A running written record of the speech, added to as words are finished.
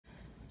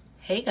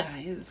Hey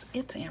guys,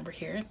 it's Amber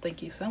here.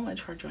 Thank you so much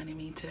for joining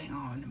me today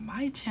on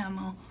my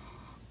channel,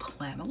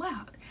 Plan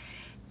Aloud.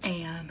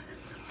 And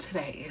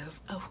today is,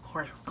 of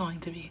course,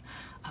 going to be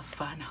a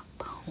fun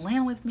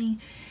plan with me.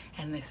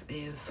 And this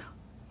is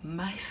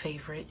my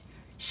favorite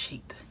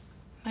sheet,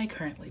 my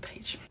currently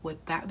page.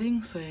 With that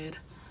being said,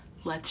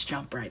 let's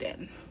jump right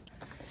in.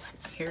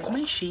 Here's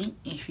my sheet.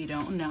 If you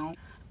don't know,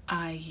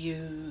 I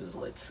use,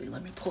 let's see,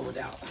 let me pull it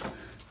out.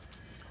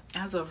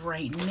 As of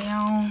right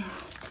now,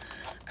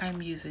 I'm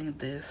using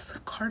this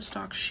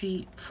cardstock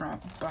sheet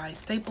by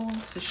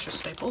Staples. It's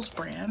just Staples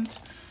brand.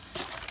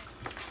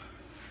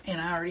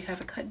 And I already have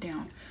it cut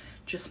down,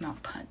 just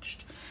not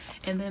punched.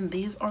 And then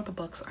these are the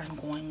books I'm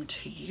going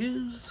to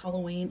use.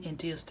 Halloween and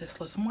Dias de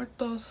los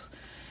Muertos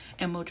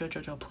and Mojo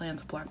Jojo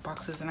Plans black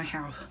boxes. And I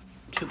have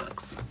 2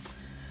 books.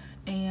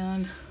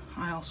 And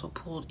I also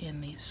pulled in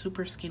these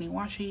super skinny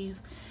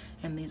washies.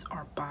 And these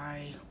are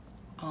by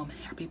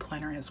Happy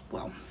Planner as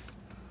well.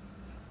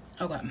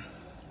 Okay.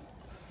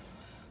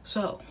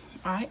 So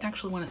I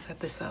actually want to set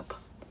this up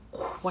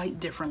quite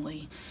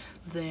differently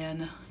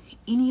than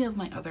any of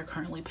my other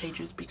currently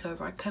pages,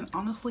 because I can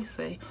honestly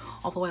say,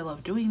 although I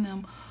love doing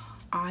them,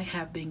 I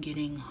have been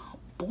getting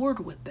bored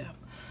with them.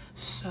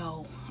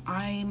 So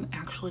I'm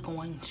actually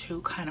going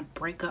to kind of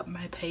break up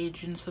my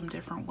page in some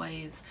different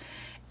ways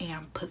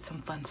and put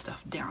some fun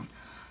stuff down.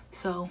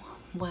 So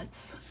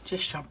let's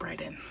just jump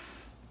right in.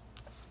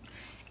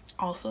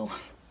 Also,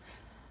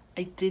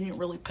 I didn't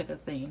really pick a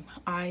theme.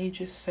 I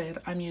just said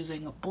I'm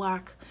using a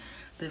black,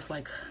 this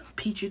like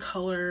peachy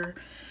color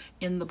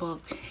in the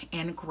book,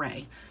 and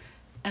gray.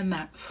 And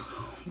that's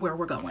where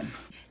we're going.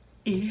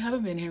 If you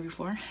haven't been here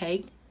before,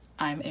 hey,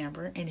 I'm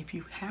Amber. And if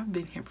you have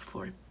been here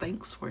before,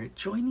 thanks for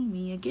joining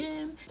me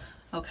again.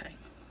 Okay,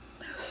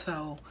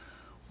 so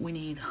we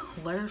need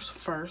letters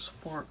first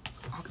for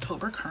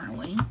October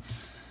currently.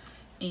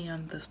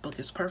 And this book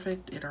is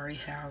perfect. It already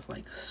has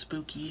like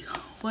spooky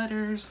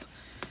letters.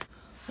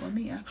 Let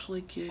me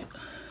actually get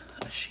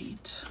a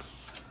sheet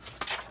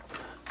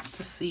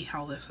to see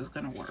how this is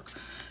going to work,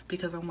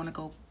 because I want to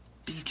go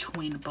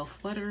between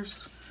both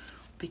letters,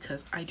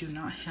 because I do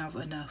not have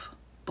enough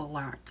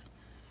black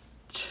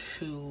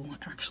to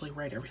actually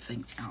write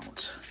everything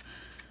out.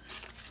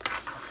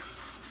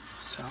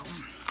 So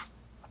I'm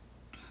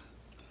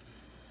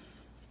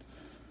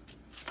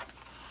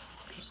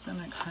just going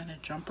to kind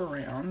of jump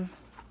around.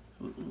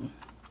 Ooh.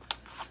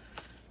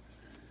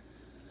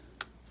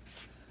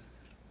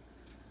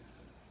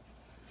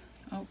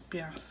 Oh,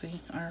 yeah, see,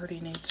 I already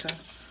need to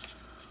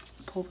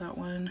pull that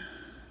one.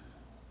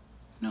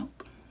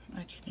 Nope,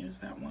 I can use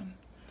that one.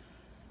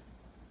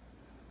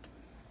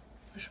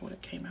 Wish it would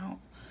have came out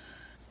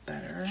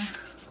better.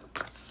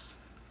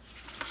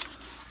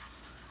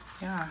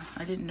 Yeah,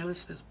 I didn't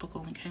notice this book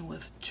only came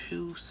with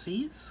 2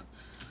 C's.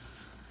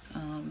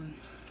 Yeah,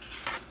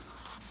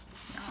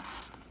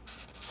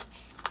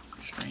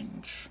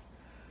 strange.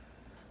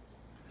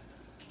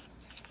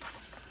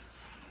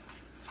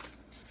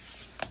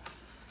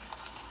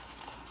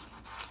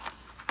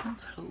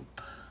 Let's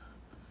hope.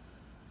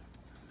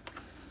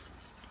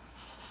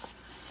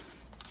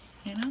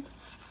 You know?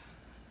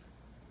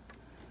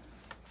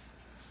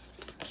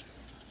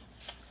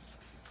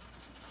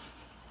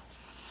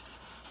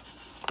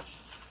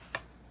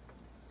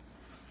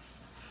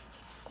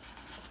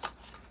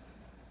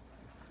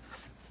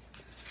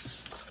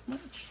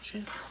 Let's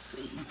just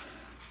see.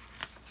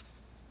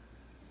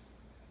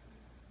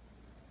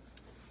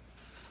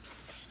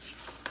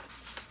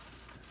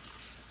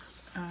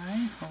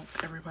 I hope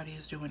everybody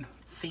is doing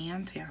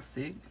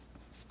fantastic,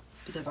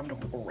 because I'm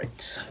doing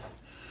great.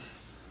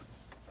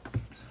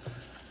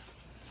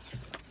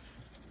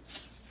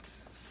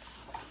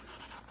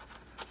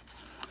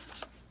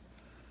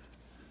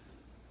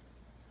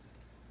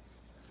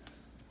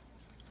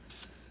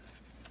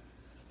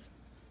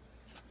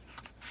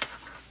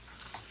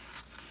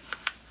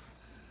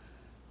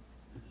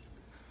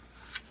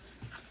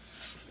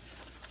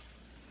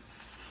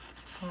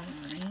 All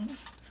right.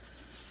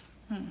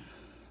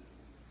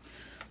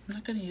 I'm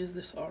not going to use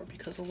this R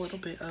because a little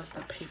bit of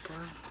the paper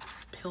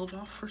peeled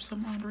off for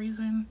some odd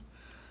reason,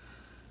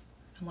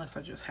 unless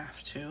I just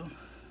have to.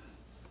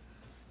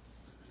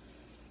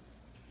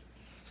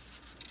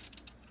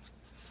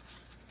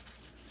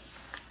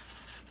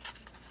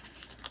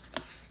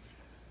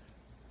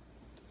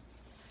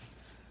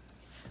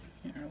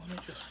 Here, let me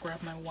just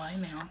grab my Y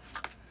now.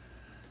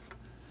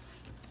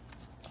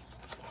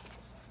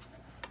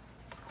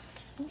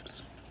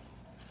 Oops,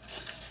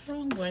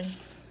 wrong way.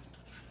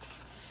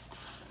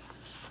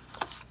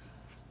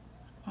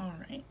 All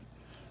right,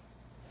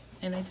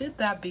 and I did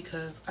that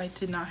because I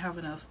did not have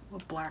enough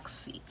black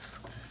seats.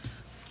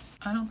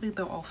 I don't think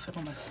they'll all fit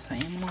on the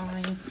same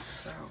line,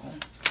 so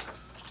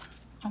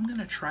I'm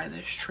gonna try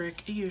this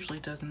trick. It usually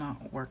does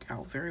not work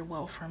out very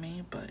well for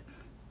me, but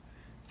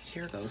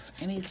here goes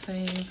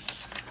anything.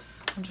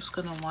 I'm just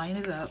gonna line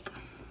it up,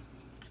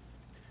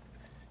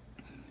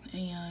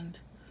 and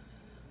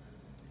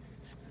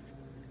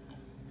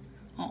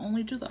I'll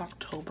only do the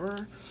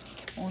October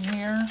on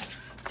here,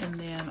 and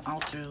then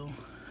I'll do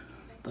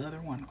the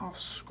other one off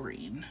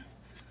screen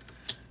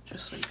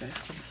just so you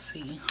guys can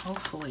see.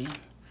 Hopefully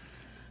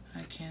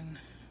I can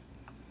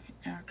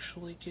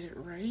actually get it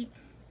right.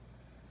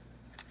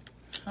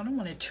 I don't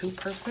want it too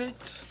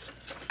perfect,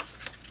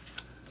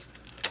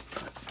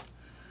 but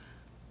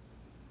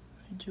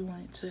I do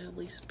want it to at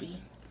least be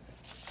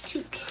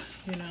cute,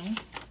 you know?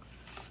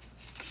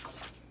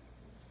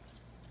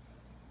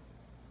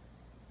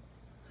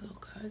 So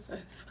guys,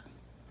 I've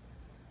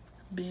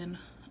been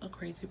a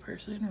crazy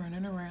person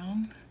running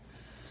around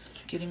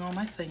getting all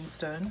my things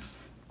done.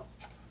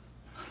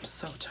 I'm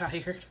so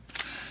tired.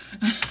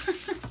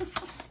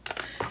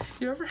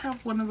 You ever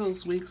have one of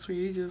those weeks where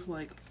you just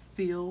like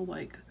feel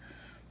like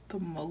the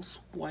most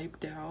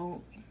wiped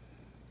out?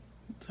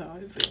 That's how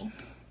I feel.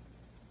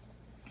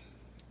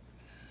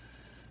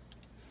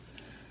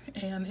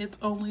 And it's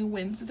only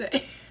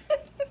Wednesday.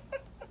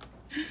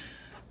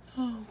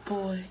 Oh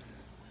boy.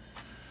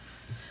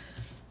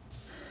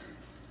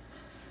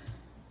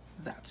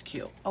 That's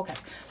cute. Okay,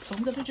 so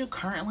I'm gonna do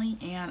currently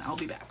and I'll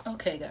be back.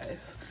 Okay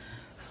guys,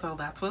 so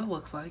that's what it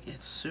looks like.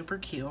 It's super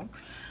cute.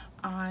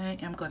 I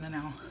am gonna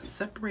now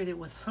separate it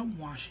with some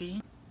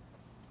washi.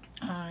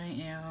 I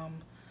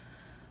am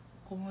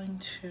going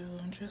to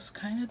just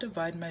kind of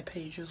divide my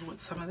pages with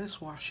some of this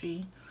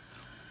washi,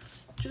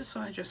 just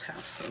so I just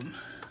have some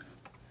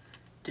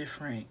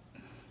different,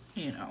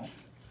 you know,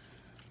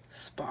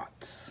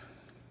 spots.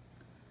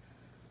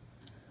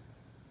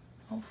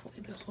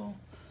 Hopefully this will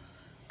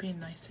be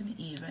nice and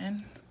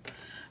even.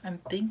 I'm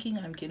thinking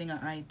I'm getting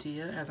an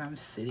idea as I'm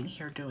sitting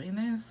here doing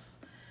this,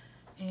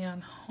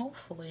 and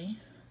hopefully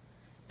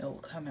it will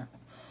come out.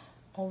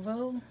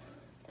 Although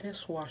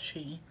this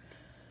washi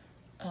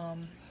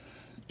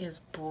is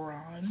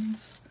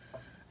bronze,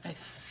 I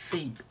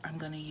think I'm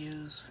gonna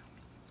use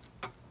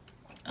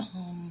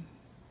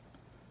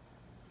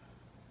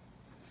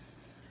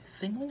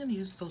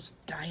those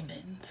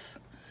diamonds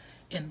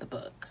in the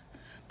book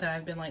that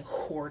I've been like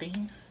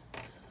hoarding.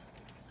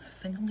 I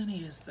think I'm gonna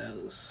use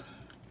those.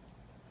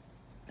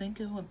 I think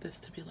I want this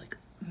to be like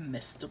a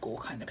mystical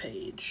kind of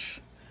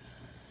page,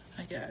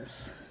 I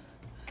guess.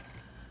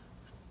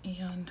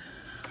 And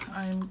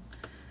I'm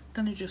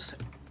gonna just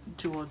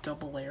do a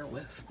double layer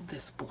with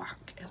this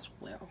black as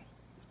well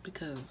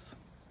because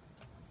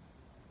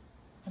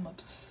I'm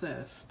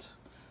obsessed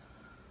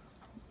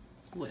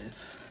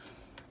with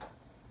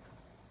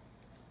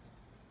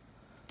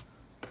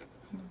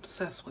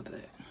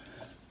it.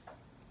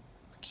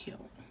 It's cute.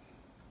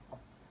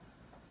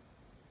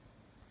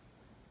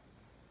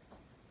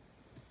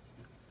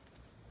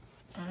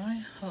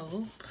 I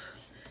hope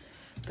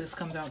this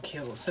comes out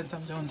cute since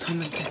I'm doing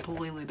something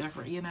completely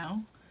different, you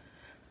know?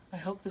 I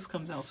hope this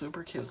comes out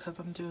super cute because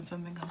I'm doing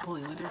something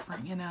completely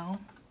different, you know?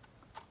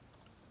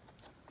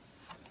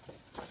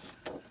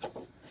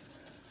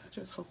 I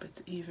just hope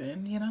it's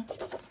even, you know?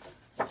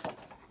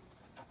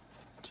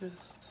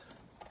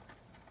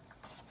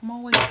 I'm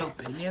always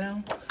hoping, you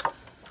know?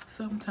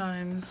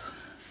 Sometimes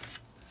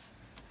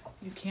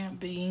you can't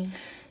be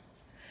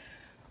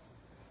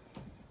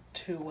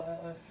too,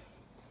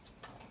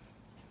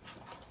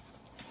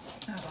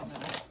 I don't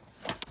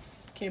know.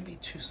 Can't be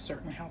too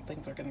certain how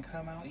things are gonna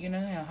come out. You know,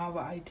 you have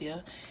an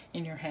idea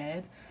in your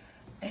head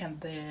and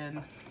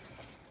then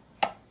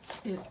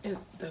it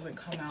doesn't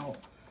come out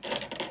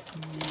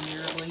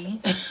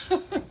nearly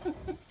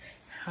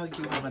how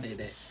you wanted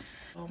it.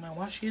 Well, my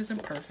washi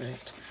isn't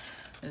perfect.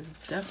 It's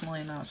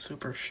definitely not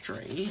super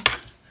straight.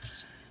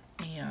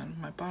 And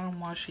my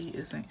bottom washi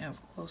isn't as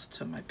close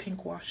to my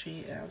pink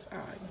washi as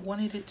I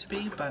wanted it to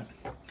be, but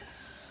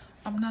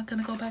I'm not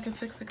gonna go back and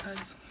fix it,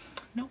 guys.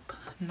 Nope,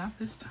 not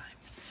this time.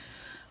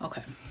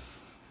 Okay,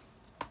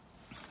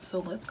 so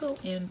let's go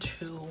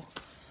into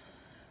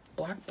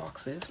black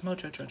boxes,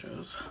 Mojo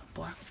Jojo's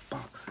black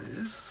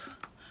boxes.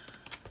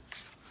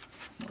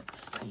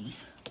 Let's see,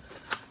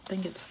 I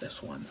think it's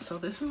this one. So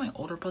this is my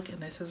older book and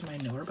this is my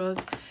newer book,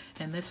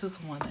 and this is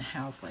the one that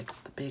has like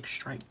the big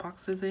stripe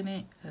boxes in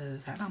it.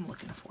 That I'm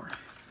looking for.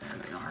 There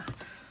they are.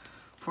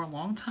 For a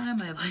long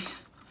time I like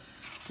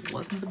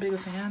wasn't the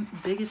biggest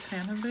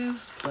fan of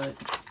this, but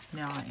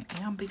now I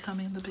am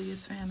becoming the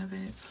biggest fan of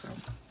it. So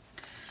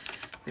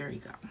there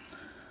you go.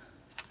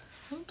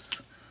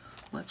 Oops.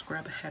 Let's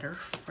grab a header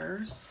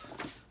first.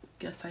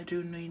 Guess I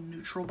do need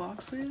neutral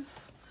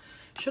boxes.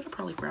 Should have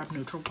probably grabbed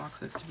neutral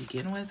boxes to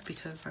begin with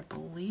because I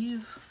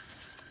believe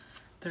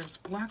there's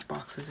black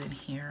boxes in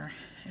here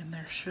and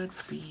there should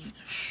be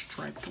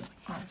striped one.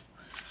 Oh,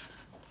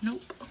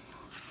 nope.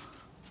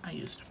 I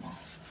used them all.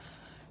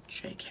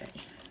 JK.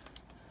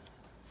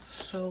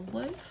 So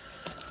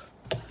let's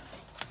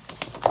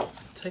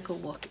take a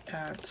look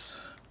at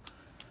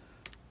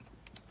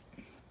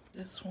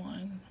this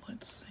one.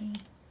 Let's see.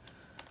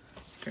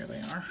 Here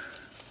they are.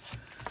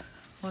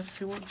 Let's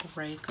see what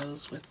gray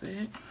goes with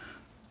it.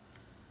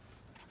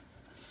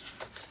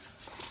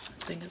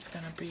 I think it's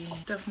gonna be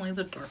definitely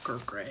the darker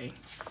gray.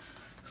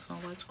 So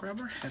let's grab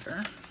our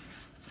header.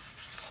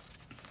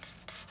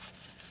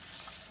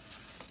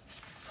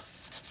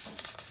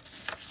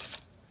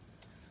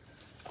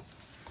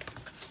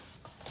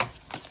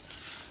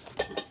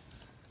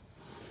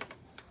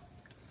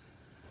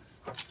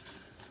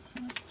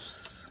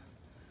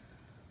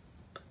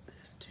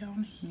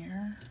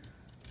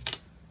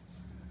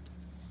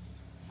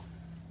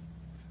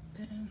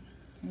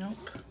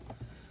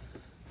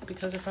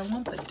 because if I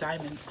want the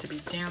diamonds to be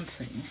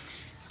dancing,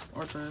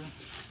 or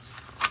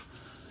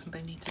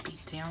they need to be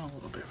down a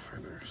little bit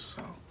further,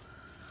 so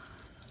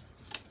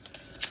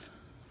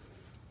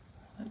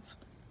let's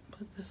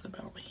put this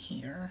about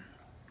here.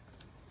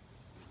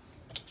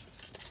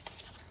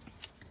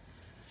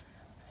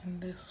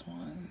 And this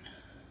one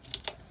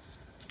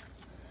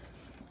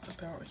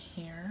about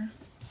here.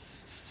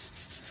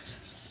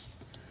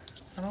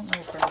 I don't know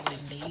if I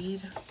really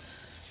need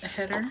a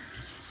header,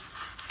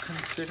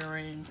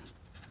 considering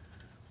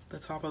the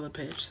top of the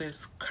page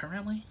says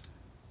currently.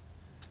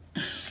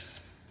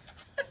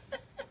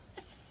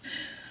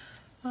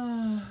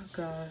 Oh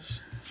gosh,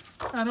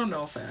 I don't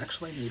know if I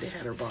actually need a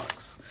header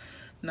box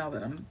now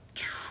that I'm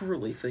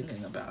truly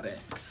thinking about it.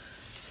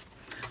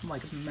 I'm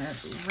like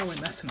really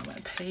messing up my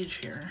page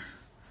here.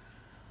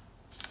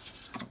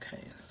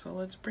 Okay, so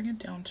let's bring it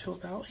down to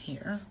about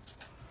here.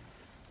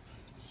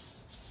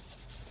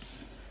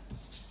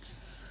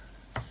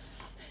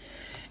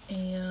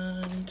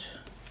 And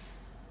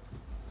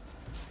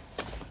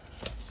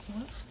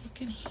let's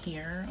look in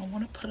here. I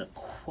want to put a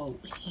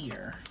quote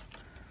here.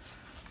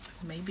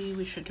 Maybe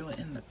we should do it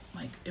in the,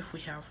 like, if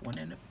we have one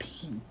in a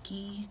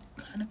pinky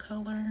kind of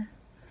color,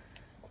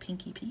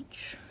 pinky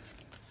peach.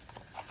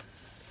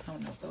 Oh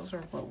no, those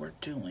are what we're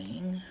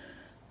doing.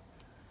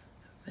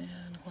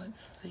 Then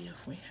let's see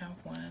if we have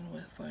one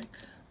with like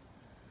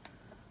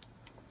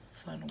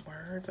fun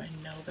words. I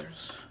know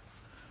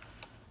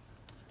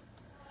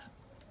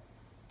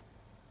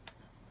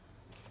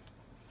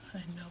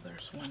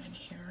there's one in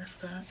here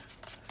that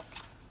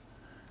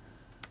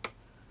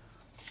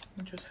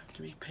you just have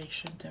to be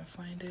patient and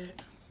find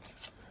it.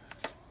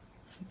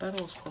 That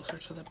was closer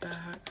to the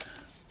back,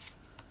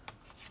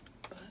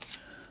 but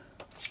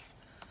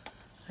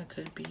I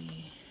could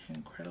be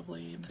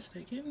incredibly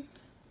mistaken.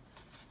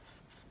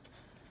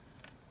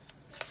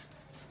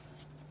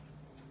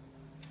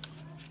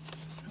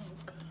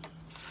 Nope.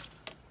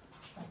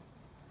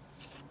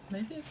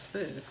 Maybe it's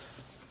this.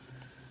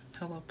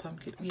 Hello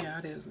Pumpkin. Yeah,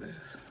 it is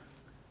this.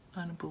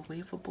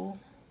 Unbelievable.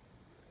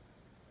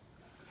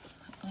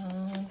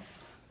 I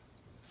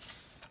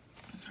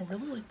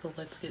really like the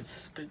Let's Get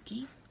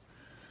Spooky.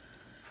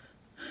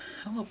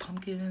 Hello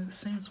Pumpkin, it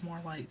seems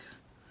more like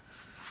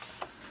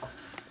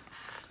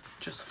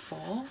just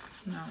fall,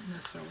 not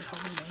necessarily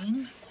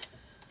Halloween.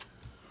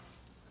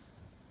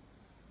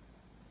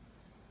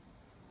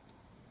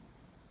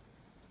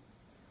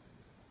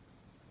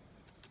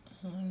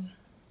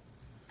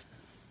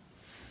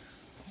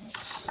 Let's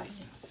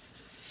see.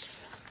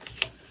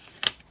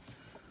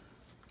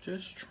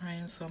 Just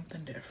trying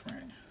something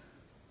different.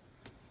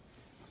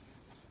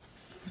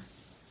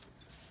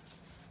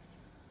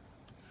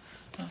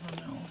 I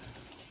don't know.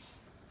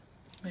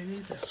 Maybe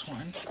this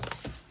one.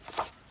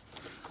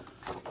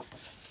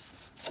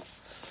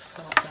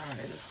 So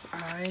guys,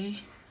 I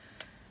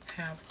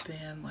have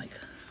been like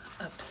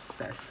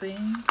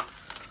obsessing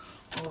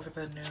over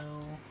the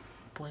new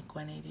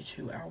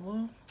Blink-182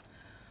 album.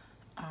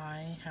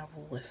 I have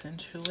listened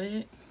to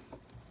it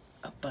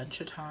a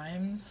bunch of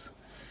times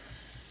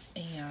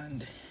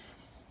and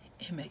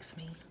it makes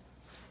me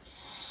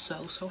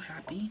so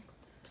happy.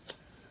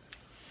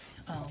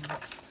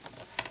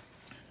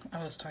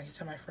 I was talking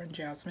to my friend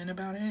Jasmine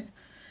about it.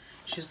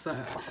 She's the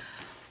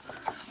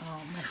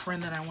my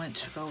friend that I went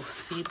to go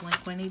see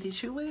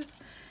Blink-182 with,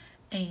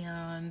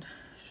 and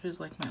she's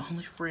like my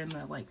only friend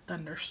that like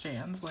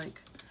understands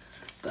like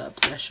the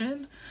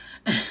obsession.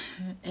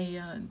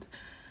 And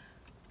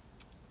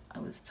I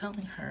was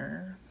telling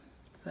her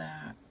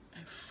that I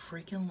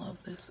freaking love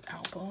this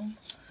album,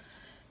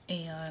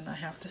 and I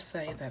have to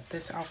say that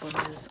this album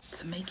is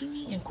making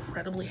me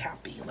incredibly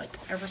happy, like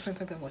ever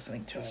since I've been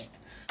listening to it.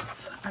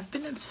 I've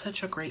been in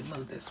such a great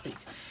mood this week.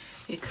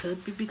 It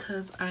could be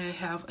because I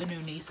have a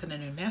new niece and a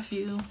new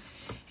nephew.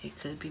 It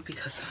could be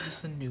because of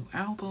this new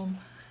album.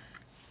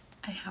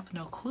 I have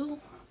no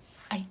clue.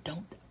 I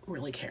don't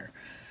really care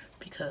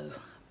because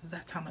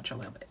that's how much I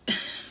love it.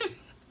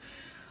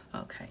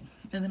 Okay,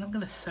 and then I'm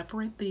gonna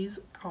separate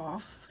these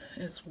off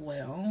as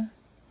well.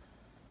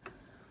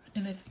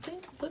 And I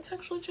think let's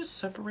actually just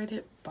separate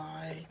it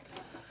by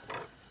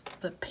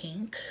the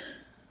pink,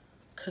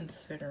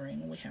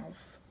 considering we have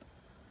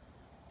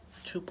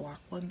 2 block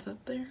ones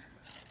up there.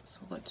 So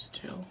let's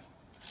do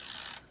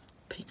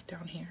pink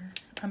down here.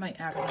 I might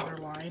add another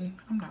line.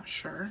 I'm not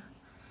sure.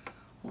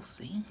 We'll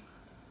see.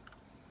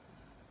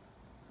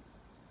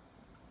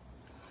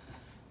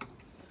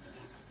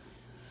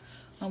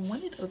 I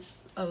wanted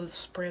a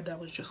spread that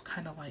was just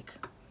kind of like,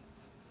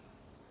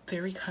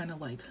 very kind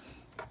of like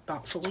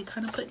thoughtfully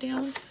kind of put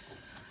down.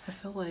 I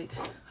feel like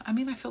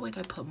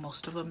I put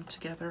most of them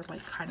together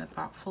like kind of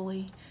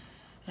thoughtfully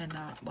and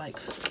not like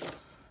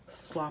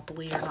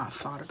sloppily or not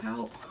thought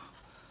about.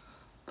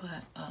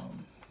 But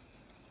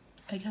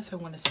I guess I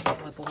wanted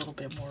something with a little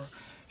bit more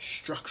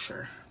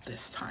structure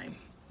this time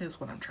is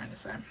what I'm trying to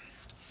say.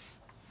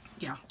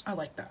 Yeah, I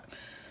like that.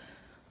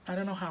 I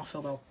don't know how I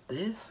feel about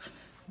this.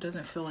 It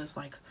doesn't feel as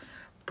like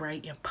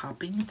bright and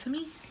popping to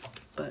me,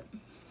 but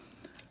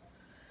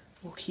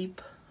we'll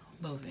keep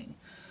moving.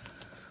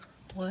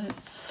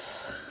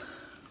 let's,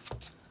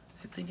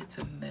 I think it's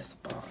in this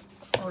box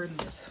or in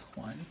this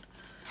one.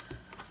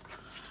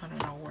 I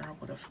don't know where I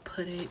would have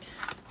put it,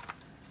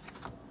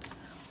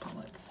 but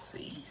let's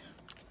see.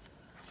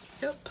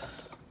 Yep,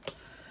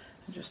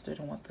 I just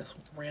didn't want this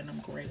random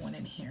gray one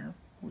in here.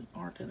 We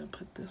are gonna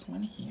put this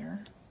one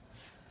here.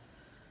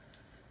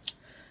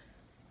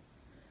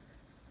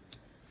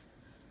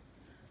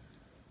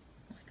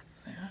 Like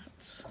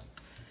that.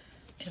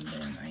 And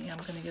then I am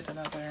gonna get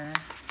another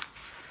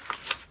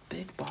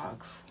big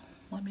box.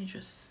 Let me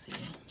just see.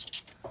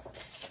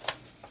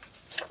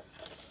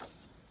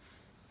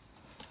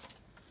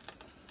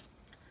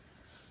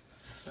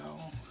 So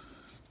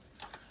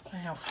I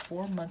have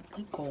 4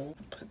 monthly gold.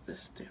 Put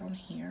this down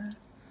here.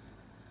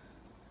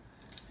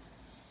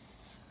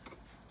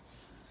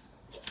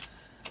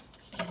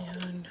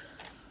 And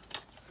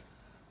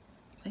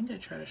I think I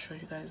tried to show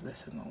you guys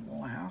this in the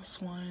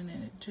last one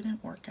and it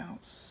didn't work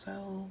out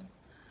so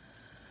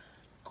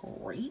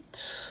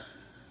great.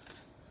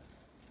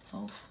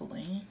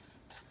 Hopefully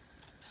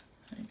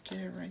I get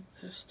it right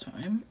this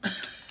time.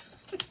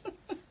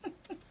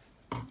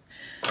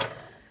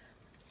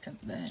 And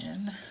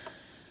then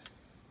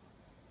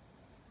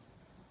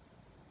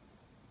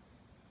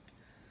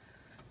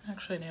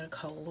actually I need to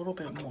cut a little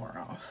bit more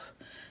off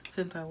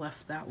since I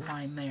left that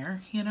line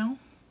there, you know?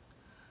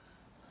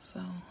 So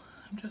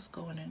I'm just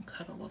going and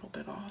cut a little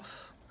bit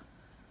off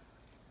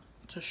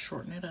to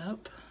shorten it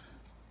up.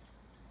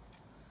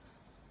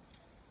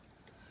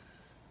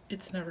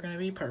 It's never going to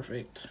be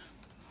perfect.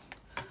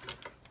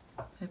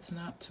 It's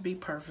not to be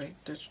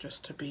perfect, it's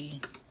just to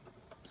be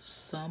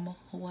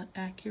somewhat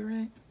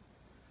accurate.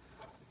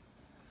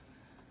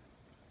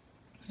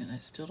 And I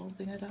still don't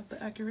think I got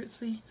the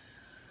accuracy,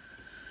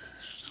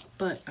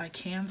 but I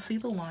can see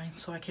the line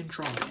so I can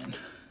draw it in.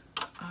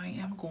 I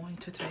am going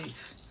to take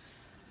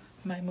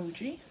my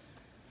Muji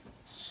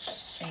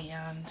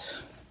and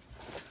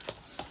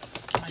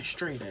my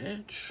straight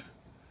edge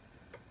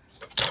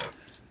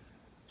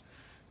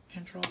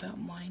and draw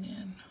that line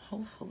in,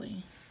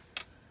 hopefully.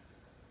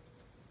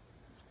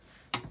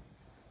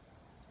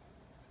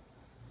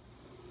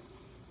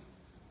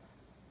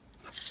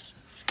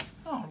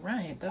 All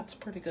right, that's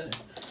pretty good.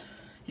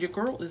 Your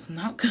girl is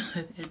not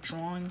good at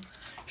drawing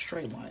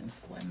straight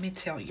lines, let me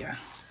tell you.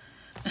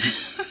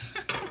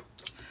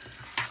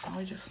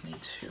 I just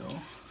need to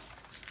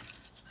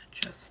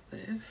adjust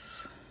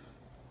this.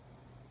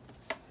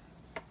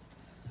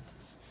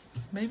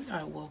 Maybe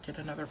I will get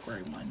another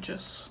gray one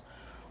just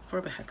for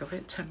the heck of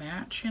it to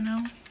match, you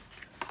know?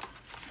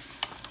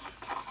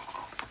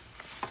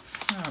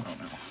 I don't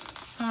know.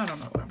 I don't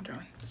know what I'm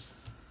doing.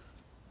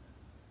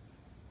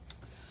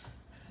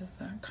 Is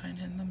that kind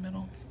of in the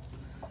middle?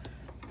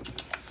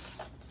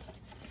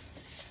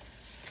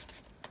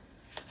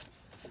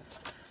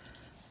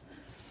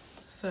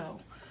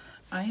 So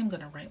I am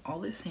gonna write all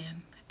this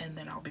in and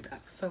then I'll be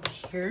back. So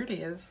here it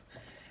is.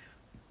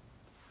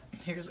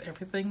 Here's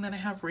everything that I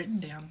have written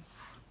down.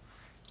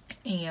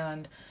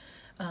 And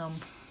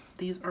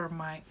these are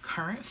my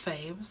current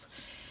faves.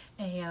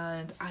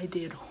 And I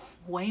did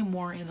way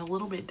more and a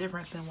little bit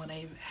different than what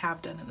I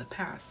have done in the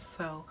past.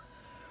 So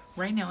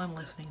right now I'm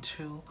listening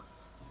to,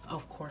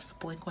 of course,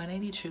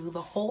 Blink-182,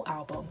 the whole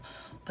album,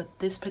 but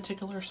this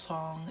particular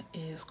song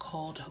is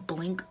called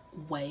Blink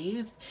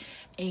Wave,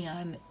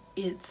 and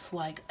it's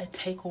like a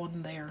take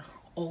on their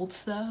old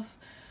stuff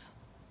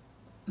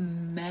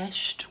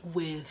meshed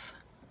with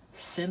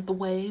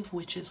synthwave,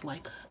 which is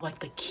like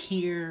the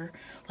Cure,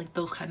 like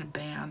those kind of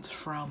bands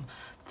from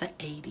the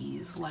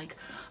 80s, like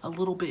a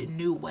little bit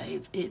new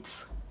wave.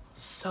 It's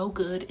so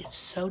good, it's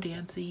so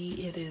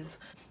dancey, it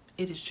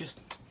is just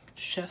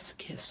chef's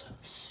kiss,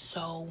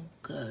 so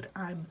good.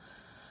 I'm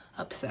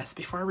obsessed.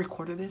 Before I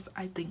recorded this,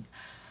 I think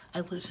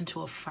I listened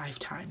to it 5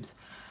 times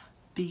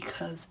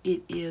because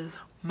it is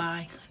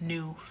my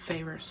new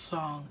favorite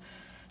song.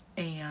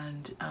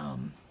 And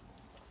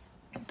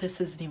this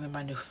isn't even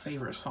my new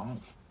favorite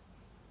song,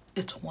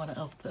 it's one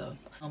of them.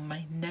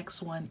 My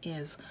next one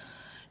is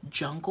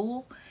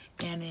Jungle,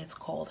 and it's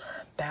called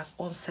Back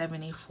on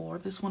 74.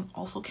 This one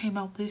also came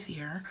out this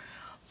year,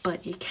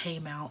 but it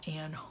came out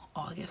in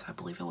August. I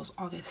believe it was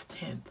August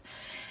 10th.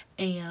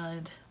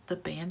 And the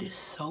band is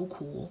so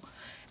cool.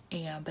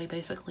 And they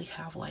basically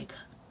have like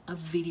a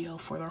video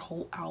for their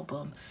whole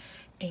album.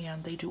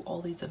 And they do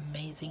all these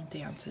amazing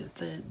dances.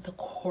 The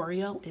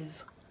choreo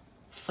is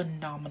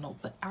phenomenal.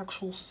 The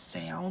actual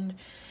sound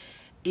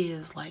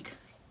is like,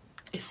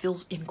 it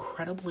feels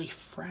incredibly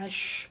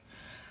fresh,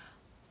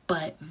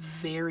 but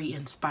very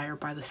inspired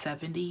by the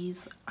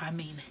 70s. I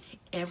mean,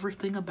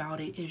 everything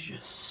about it is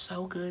just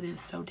so good.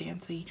 It's so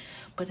dancey,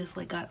 but it's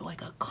like got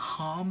like a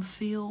calm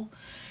feel.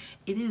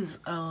 It is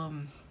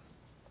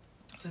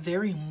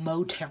very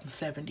Motown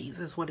 70s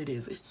is what it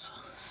is. It's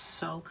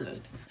so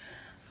good.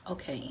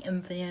 Okay,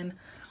 and then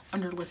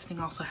under listening,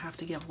 I also have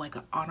to give like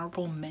an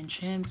honorable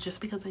mention just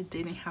because I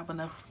didn't have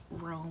enough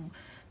room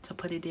to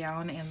put it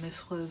down, and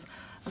this was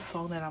a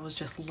song that I was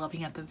just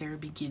loving at the very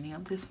beginning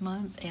of this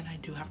month, and I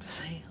do have to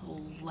say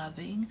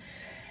loving,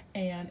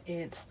 and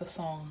it's the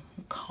song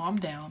Calm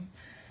Down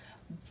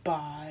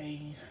by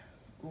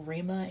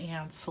Rima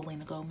and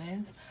Selena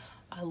Gomez.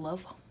 I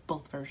love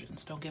both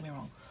versions, don't get me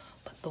wrong,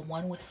 but the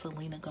one with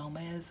Selena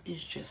Gomez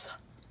is just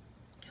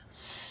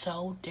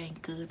so dang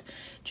good.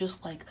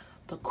 Just like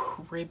the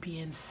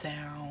Caribbean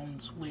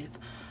sounds with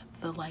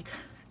the like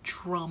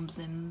drums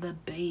and the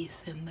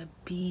bass and the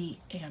beat,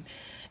 and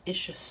it's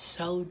just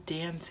so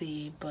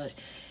dancey, but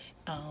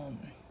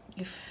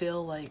you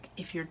feel like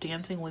if you're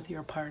dancing with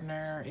your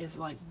partner, is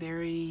like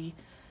very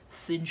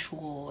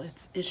sensual.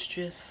 It's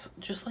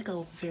just like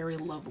a very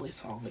lovely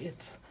song.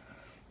 It's,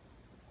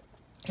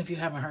 if you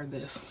haven't heard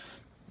this,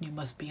 you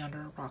must be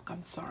under a rock.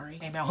 I'm sorry.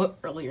 It came out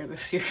earlier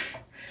this year.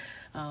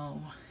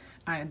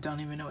 I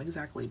don't even know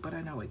exactly, but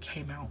I know it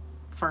came out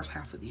first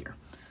half of the year.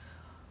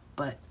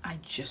 But I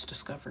just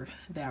discovered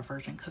that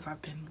version because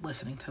I've been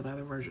listening to the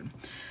other version.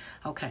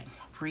 Okay,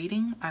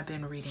 reading. I've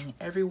been reading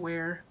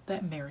Everywhere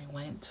That Mary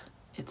Went.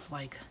 It's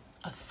like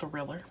a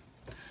thriller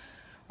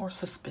or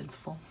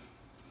suspenseful.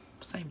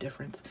 Same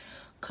difference.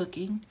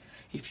 Cooking.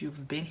 If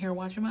you've been here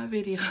watching my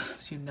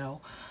videos, you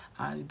know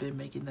I've been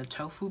making the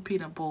tofu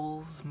peanut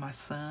bowls. My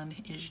son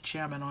is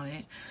jamming on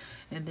it.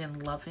 And then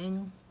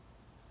loving.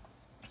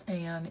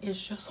 And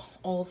it's just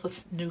all the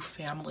new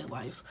family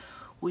life.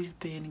 We've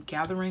been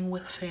gathering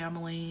with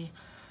family,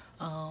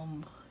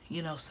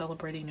 you know,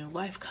 celebrating new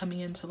life coming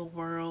into the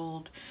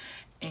world,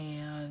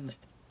 and,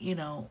 you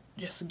know,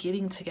 just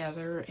getting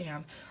together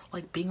and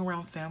like being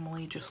around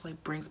family just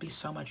like brings me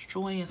so much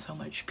joy and so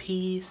much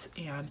peace.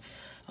 And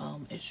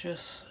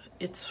it's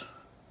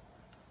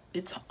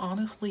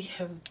honestly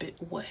has been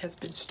what has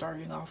been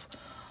starting off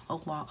a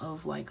lot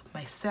of like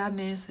my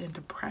sadness and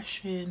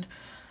depression.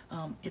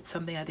 It's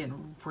something I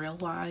didn't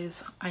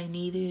realize I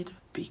needed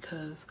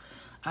because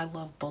I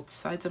love both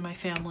sides of my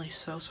family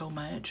so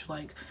much.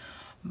 Like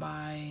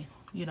my,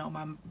 you know,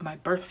 my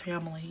birth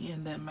family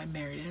and then my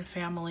married-in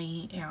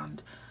family,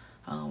 and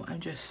I'm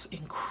just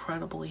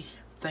incredibly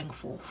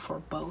thankful for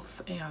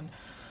both and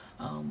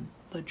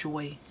the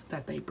joy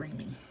that they bring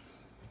me.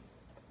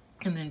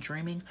 And then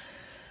dreaming.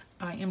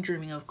 I am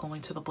dreaming of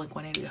going to the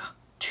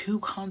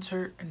Blink-182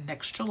 concert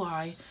next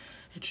July.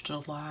 It's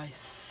July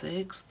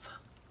 6th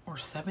or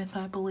 7th,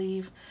 I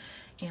believe,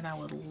 and I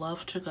would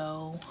love to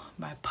go.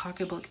 My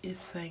pocketbook is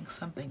saying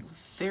something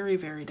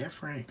very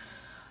different.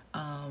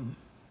 I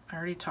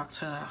already talked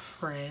to a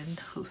friend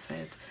who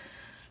said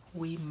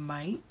we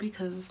might,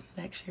 because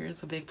next year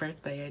is a big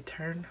birthday. I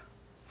turn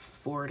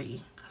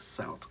 40,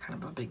 so it's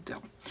kind of a big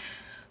deal.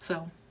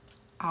 So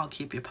I'll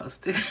keep you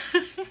posted.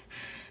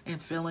 And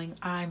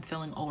I'm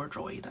feeling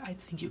overjoyed. I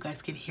think you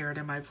guys can hear it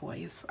in my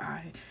voice.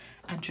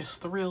 I'm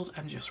just thrilled.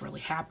 I'm just really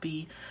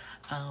happy.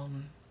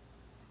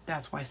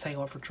 That's why I say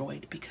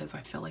overjoyed, because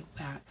I feel like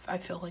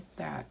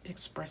that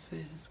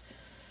expresses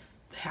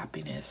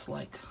happiness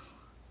like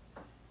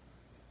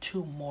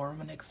to more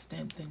of an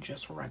extent than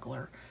just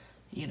regular,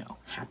 you know,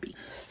 happy.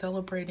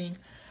 Celebrating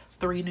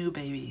 3 new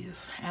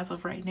babies. As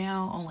of right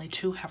now, only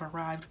 2 have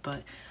arrived,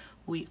 but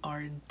we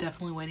are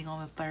definitely waiting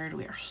on the 3rd.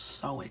 We are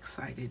so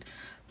excited.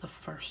 The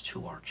first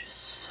 2 are just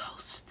so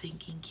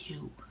stinking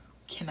cute.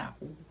 Cannot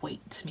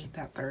wait to meet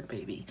that 3rd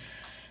baby.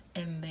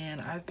 And then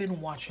I've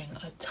been watching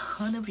a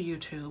ton of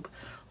YouTube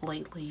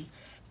lately,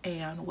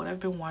 and what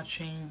I've been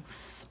watching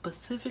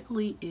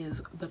specifically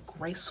is the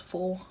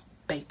Graceful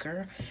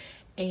Baker,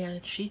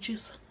 and she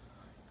just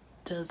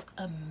does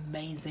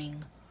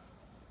amazing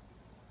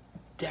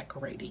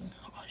decorating.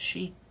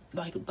 She,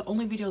 like, the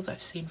only videos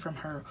I've seen from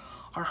her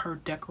are her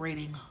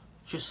decorating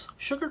just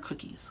sugar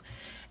cookies,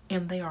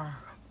 and they are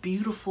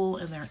beautiful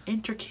and they're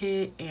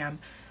intricate and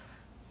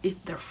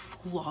they're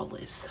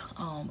flawless.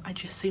 I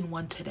just seen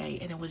one today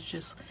and it was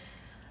just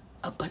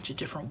a bunch of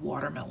different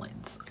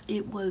watermelons.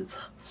 It was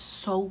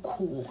so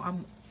cool.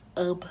 I'm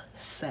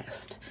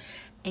obsessed.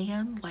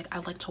 And like I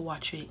like to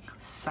watch it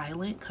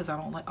silent because I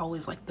don't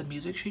always like the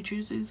music she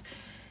chooses,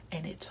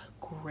 and it's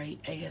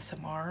great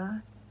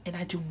ASMR. And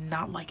I do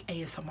not like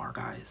ASMR,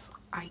 guys.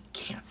 I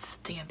can't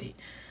stand it.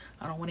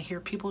 I don't want to hear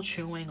people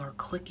chewing or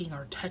clicking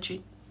or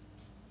touching.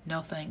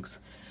 No thanks.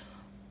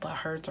 But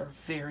hers are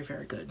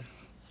very good.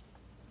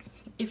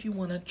 If you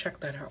want to check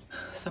that out.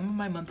 Some of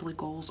my monthly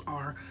goals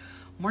are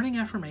morning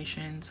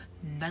affirmations,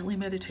 nightly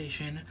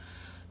meditation,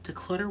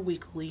 declutter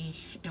weekly,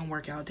 and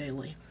work out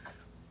daily.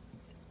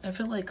 I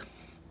feel like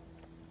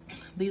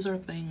these are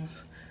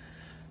things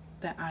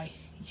that I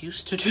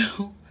used to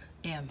do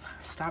and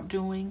stopped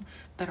doing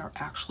that are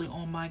actually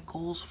on my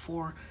goals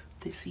for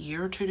this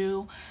year to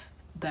do,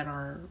 that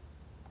are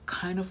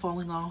kind of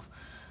falling off.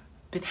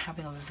 Been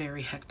having a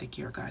very hectic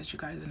year, guys, you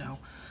guys know.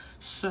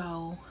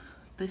 So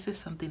this is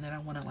something that I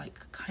want to like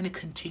kind of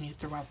continue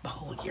throughout the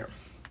whole year,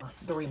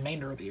 the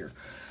remainder of the year.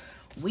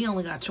 We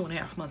only got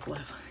 2.5 months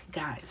left,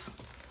 guys.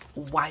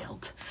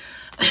 Wild.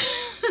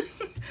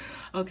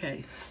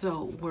 Okay,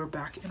 so we're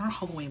back in our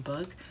Halloween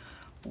book.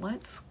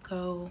 Let's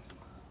go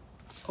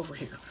over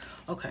here.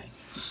 Okay,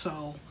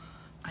 so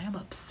I am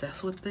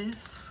obsessed with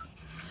this.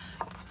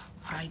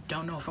 I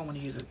don't know if I want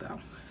to use it though.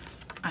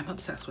 I'm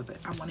obsessed with it.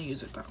 I want to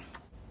use it though.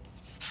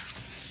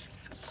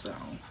 So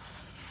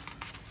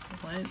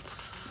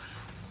let's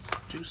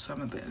do some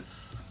of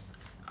this.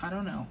 I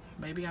don't know,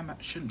 maybe I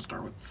shouldn't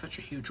start with such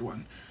a huge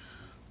one.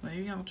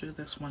 Maybe I'll do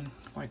this one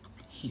like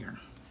here,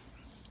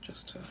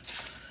 just to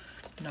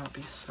not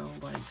be so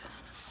like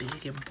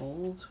big and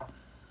bold.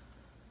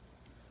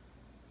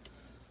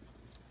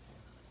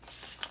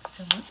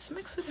 And let's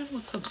mix it in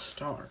with some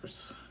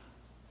stars,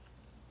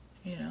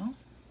 you know?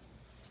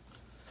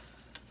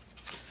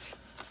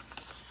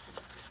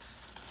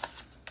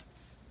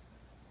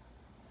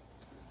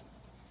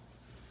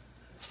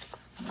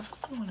 Let's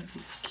do one of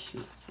these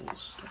cute little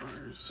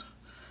stars.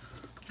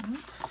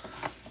 Let's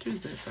do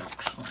this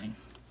actually.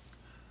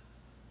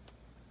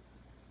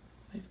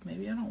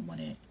 Maybe I don't want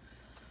it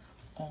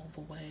all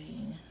the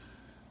way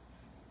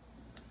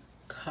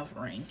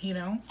covering, you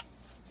know?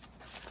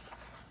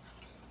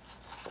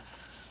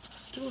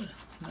 Let's do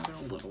another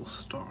little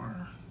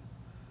star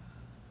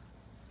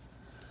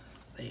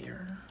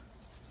there.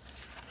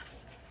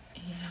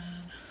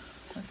 And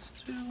let's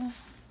do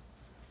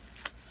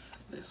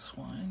this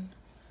one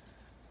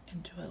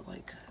and do it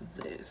like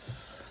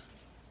this.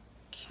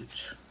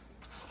 Cute.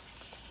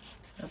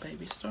 A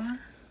baby star.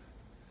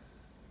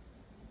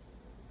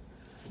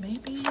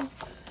 Maybe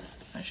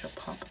I should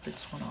pop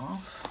this one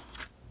off.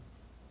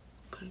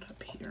 Put it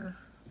up here.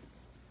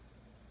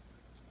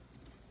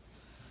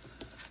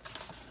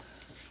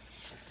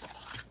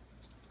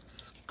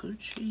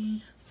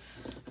 Scoochie.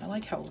 I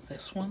like how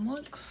this one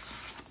looks.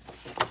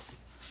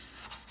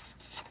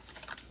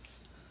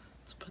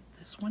 Let's put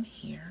this one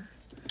here.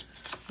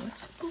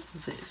 Let's do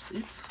this.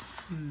 It's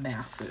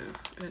massive.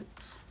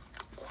 It's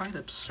quite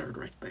absurd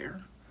right there.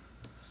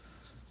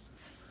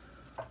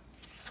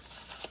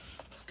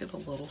 Let's get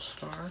a little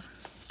star,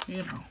 you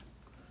know,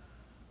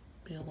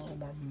 be a little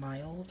more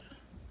mild.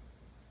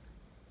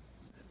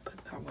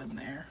 Put that one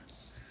there.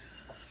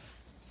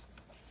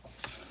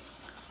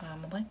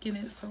 I'm liking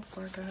it so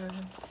far, guys.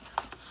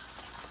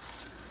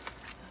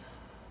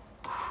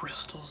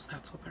 Crystals,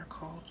 that's what they're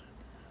called.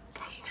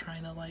 Just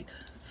trying to like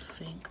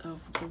think of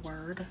the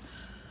word.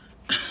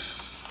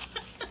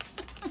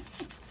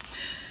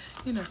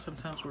 You know,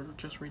 sometimes we're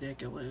just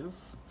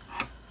ridiculous.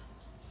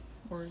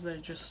 Or is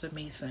that just a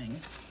me thing?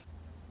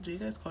 Do you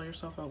guys call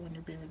yourself out when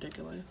you're being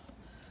ridiculous?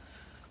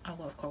 I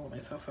love calling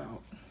myself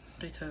out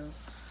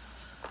because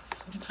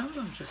sometimes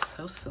I'm just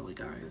so silly,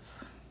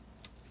 guys.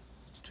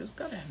 Just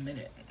gotta admit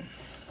it.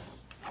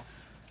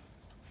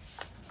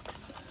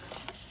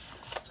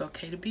 It's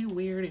okay to be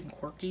weird and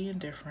quirky and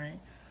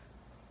different.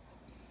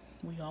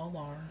 We all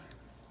are.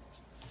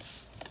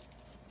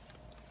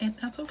 And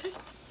that's okay.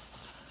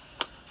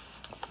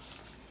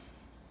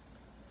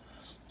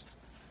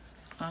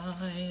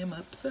 I'm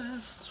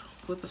obsessed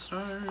with the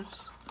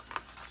stars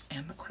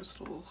and the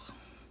crystals,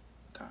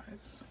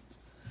 guys.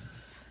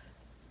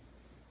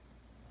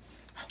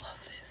 I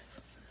love this.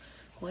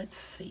 Let's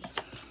see.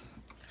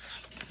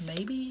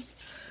 Maybe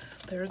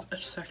there's a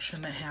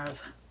section that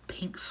has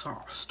pink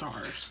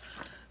stars.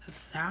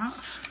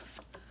 That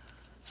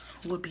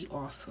would be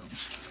awesome.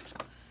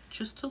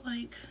 Just to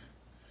like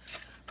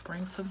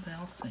bring something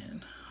else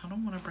in. I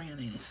don't want to bring in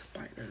any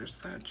spiders.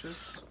 That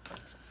just,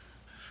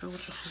 I feel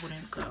just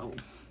wouldn't go,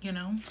 you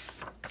know?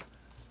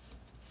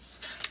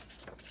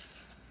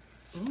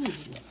 Ooh,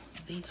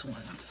 these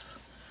ones.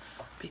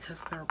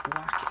 Because they're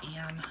black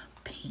and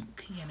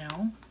pink, you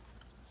know?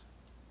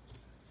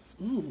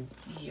 Ooh,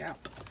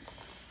 yep.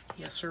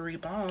 Yes, sirree,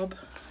 Bob.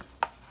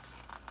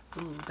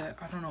 Ooh, that,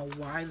 I don't know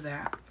why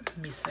that,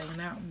 me saying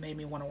that made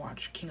me want to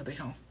watch King of the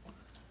Hill.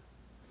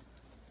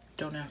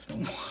 Don't ask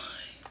me why.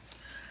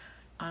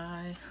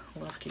 I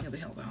love King of the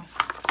Hill, though.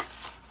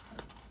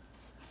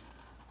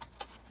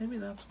 Maybe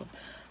that's what...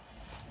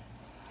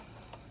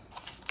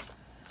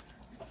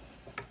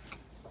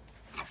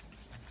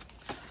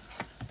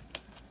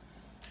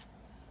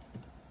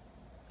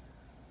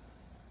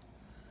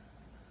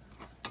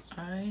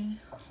 I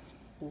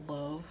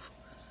love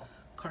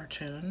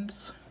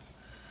cartoons.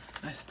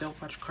 I still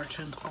watch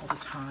cartoons all the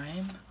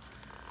time.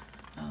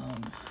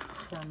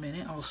 For a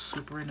minute, I was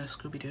super into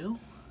Scooby-Doo.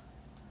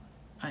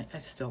 I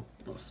still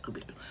love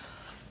Scooby-Doo.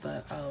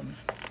 But,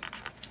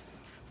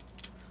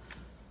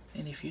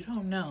 and if you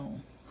don't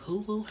know,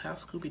 Hulu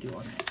has Scooby-Doo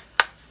on it.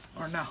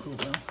 Or not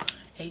Hulu,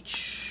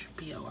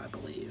 HBO, I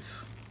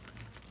believe.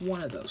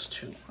 One of those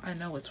two. I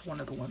know it's one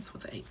of the ones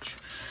with H.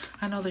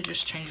 I know they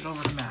just changed it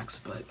over to Max,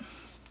 but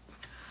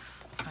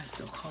I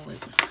still call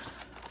it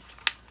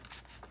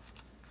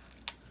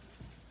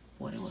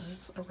what it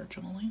was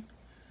originally.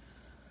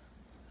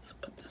 Let's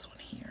put this one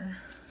here.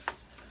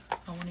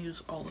 I want to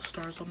use all the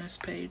stars on this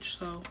page,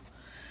 so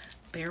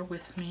bear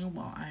with me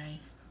while I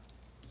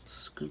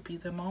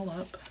scoopy them all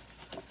up.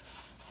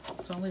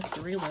 There's only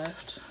 3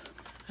 left.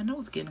 I know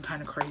it's getting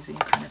kind of crazy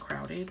and kind of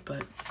crowded,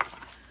 but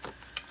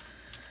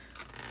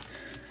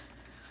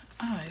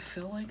I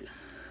feel like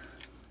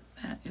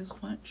that is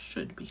what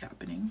should be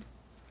happening.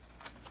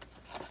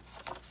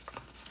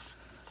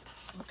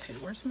 Okay,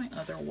 where's my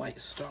other white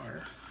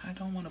star? I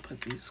don't want to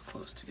put these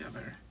close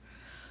together.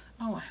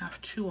 Oh, I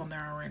have 2 on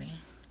there already.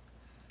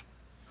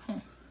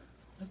 Huh.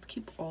 Let's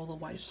keep all the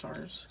white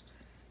stars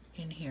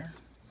in here,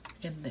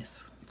 in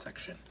this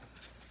section.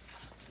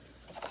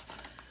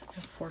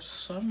 And for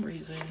some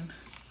reason,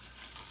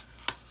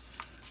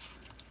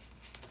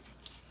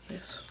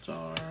 this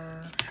star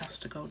has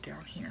to go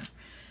down here.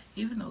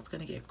 Even though it's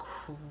gonna get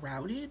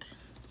crowded,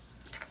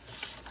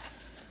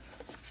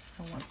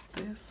 I want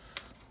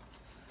this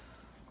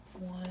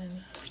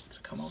one to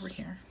come over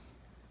here.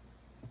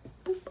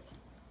 Boop.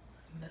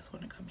 And this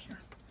one to come here.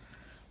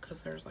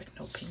 Because there's like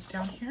no pink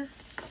down here.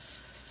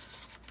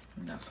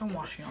 And got some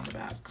washing on the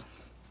back.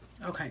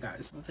 Okay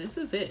guys, this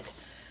is it.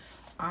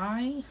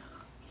 I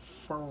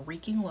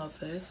freaking love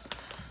this.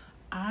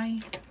 I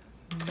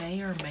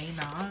may or may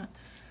not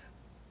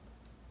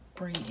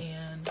bring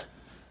in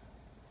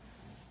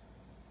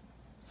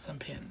some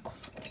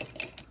pins.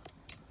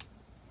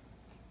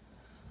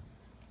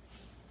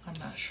 I'm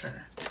not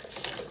sure.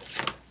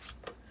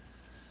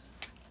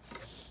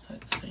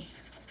 Let's see.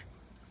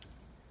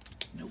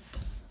 Nope.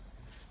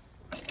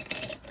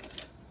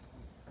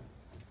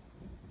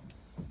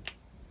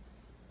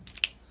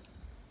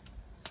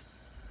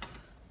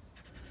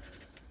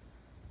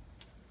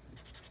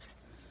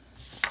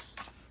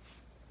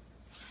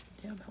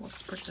 Yeah, that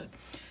looks pretty good.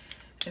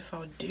 If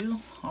I do,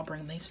 I'll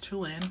bring these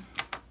two in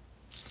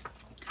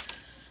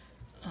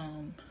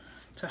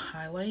to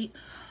highlight.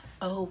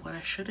 Oh, what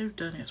I should have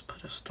done is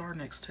put a star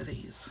next to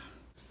these.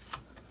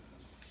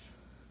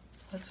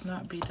 Let's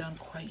not be done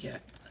quite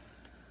yet,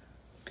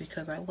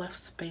 because I left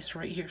space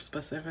right here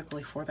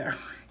specifically for that.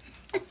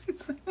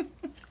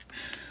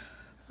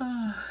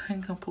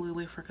 And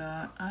completely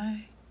forgot.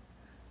 I'm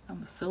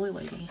a silly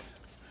lady.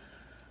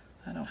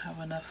 I don't have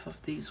enough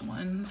of these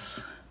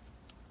ones.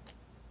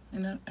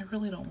 And I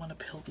really don't want to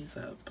peel these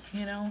up,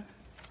 you know?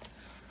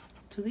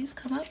 Do these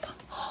come up?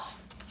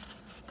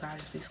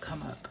 Guys, these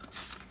come up.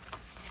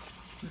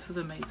 This is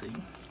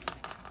amazing.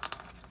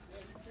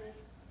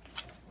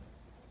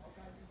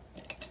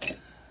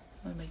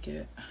 Let me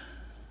get...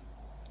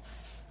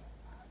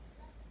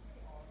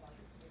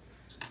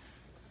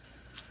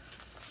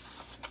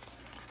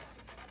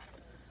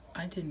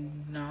 I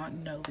did not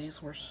know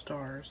these were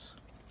stars.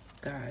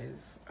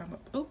 Guys,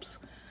 oops.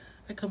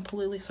 I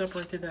completely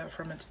separated that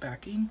from its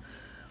backing,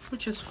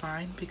 which is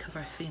fine because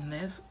I seen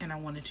this and I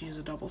wanted to use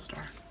a double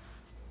star.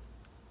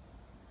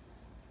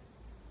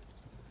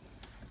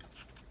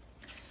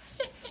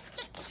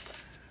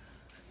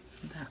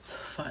 That's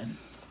fun.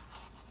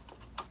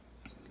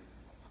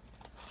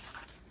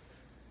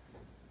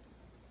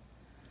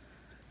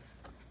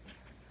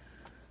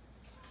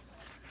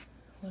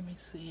 Let me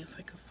see if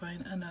I can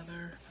find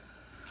another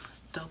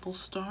double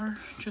star,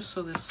 just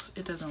so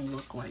it doesn't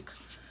look like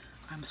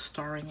I'm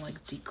starring,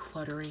 like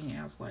decluttering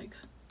as like,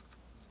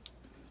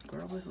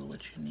 girl, this is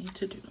what you need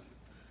to do.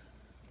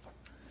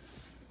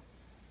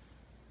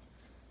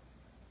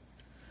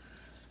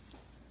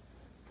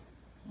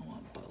 I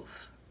want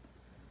both.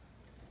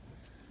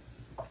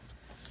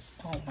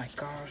 Oh my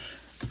gosh,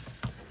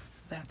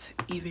 that's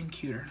even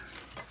cuter.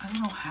 I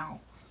don't know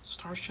how.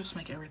 Stars just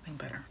make everything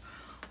better.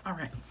 All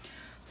right,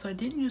 so I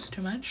didn't use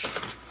too much.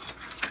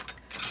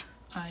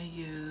 I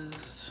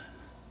used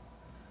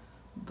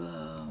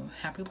the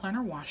Happy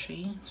Planner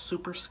washi,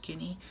 super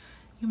skinny.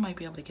 You might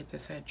be able to get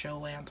this at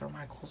Joann's or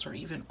Michael's or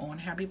even on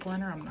Happy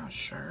Planner, I'm not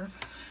sure.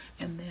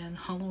 And then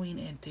Halloween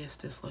and Días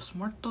de los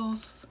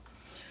Muertos,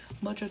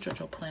 Mojo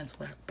Jojo Plants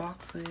black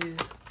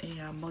boxes,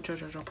 and Mojo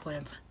Jojo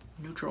Plants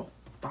neutral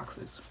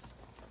boxes.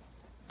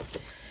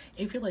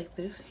 If you like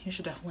this, you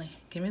should definitely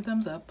give me a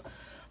thumbs up,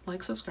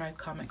 like, subscribe,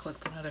 comment, click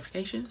the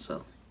notification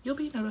so you'll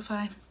be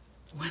notified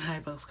when I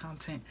post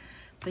content.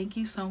 Thank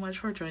you so much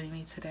for joining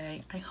me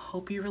today. I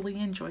hope you really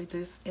enjoyed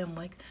this in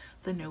like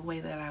the new way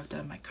that I've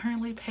done my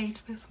currently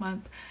page this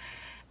month.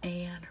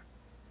 And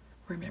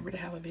remember to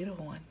have a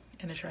beautiful one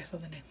and to try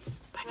something new.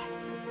 Bye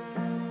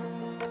guys.